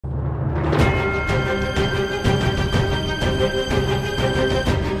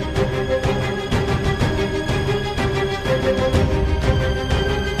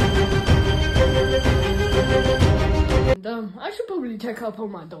I should probably check up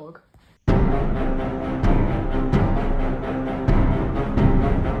on my dog.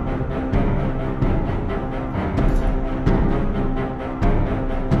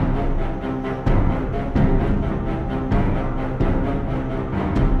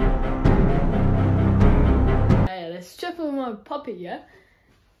 Hey, let's check on my puppy, yeah?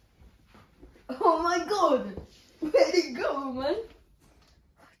 Oh my god! Where'd it go, man?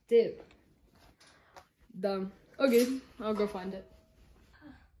 Dip. Damn. Okay, I'll go find it.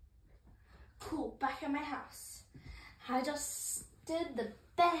 Cool, back at my house. I just did the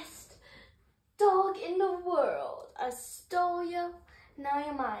best dog in the world. I stole you, now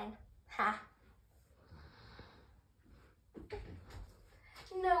you're mine. Ha.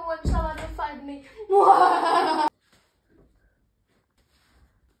 No one shall ever find me.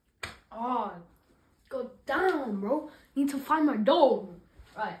 Oh, god damn, bro. Need to find my dog.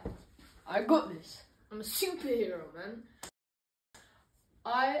 Right, I got this. I'm a superhero, man.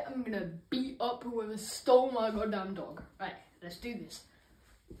 I am gonna beat up whoever stole my goddamn dog. Right, let's do this.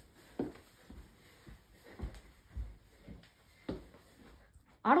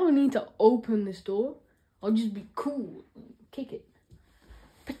 I don't need to open this door. I'll just be cool. Kick it.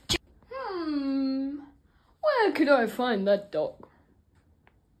 Where could I find that dog?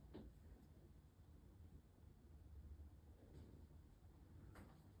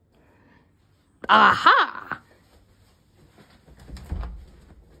 Aha!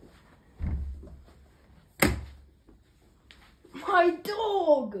 My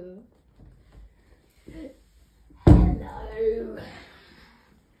dog! Hello.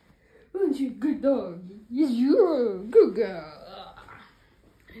 Aren't you a good dog? Yes, you're a good girl.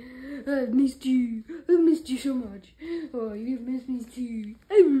 I've missed you. I've missed you so much. Oh, you've missed me too.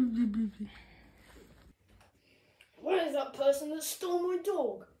 Where is that person that stole my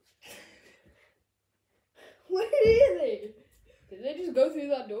dog? Where are they? Did they just go through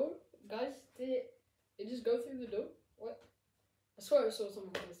that door? Guys, did it just go through the door? What? I swear I saw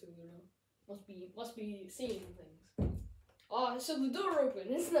someone go through the door. Must be seeing things. Oh, so the door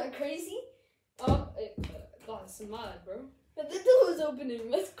opened. Isn't that crazy? God, that's mad, bro. But the door is opening.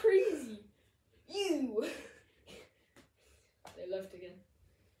 That's crazy. You. They left again.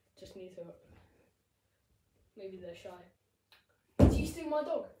 Just need to. Maybe they're shy. Did you steal my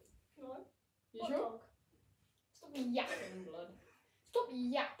dog? No. You What sure? dog? Stop yapping, blood. Stop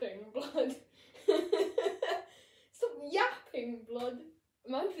yapping, blood. Stop yapping, blood.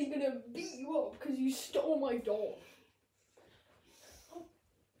 I'm actually gonna beat you up because you stole my dog.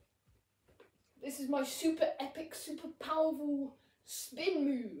 This is my super epic, super powerful spin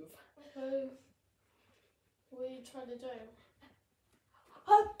move. Okay. What are you trying to do?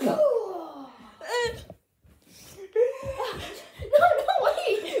 No,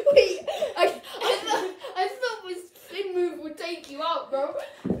 wait. I thought my spin move would take you out, bro.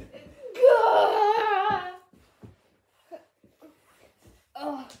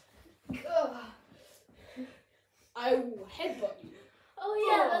 I will headbutt you. Oh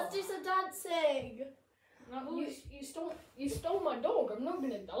yeah, let's do some dancing. No, you stole my dog. I'm not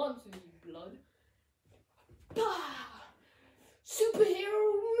gonna dance with you, blood. Bah! Superhero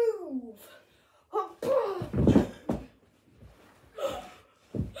move.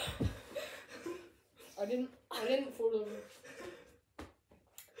 I didn't fall over.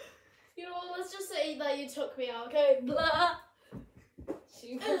 You know what, let's just say that you took me out, okay? Blah.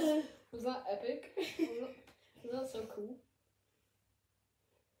 See, was that epic? Was that so cool?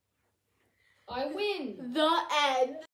 I win! The end.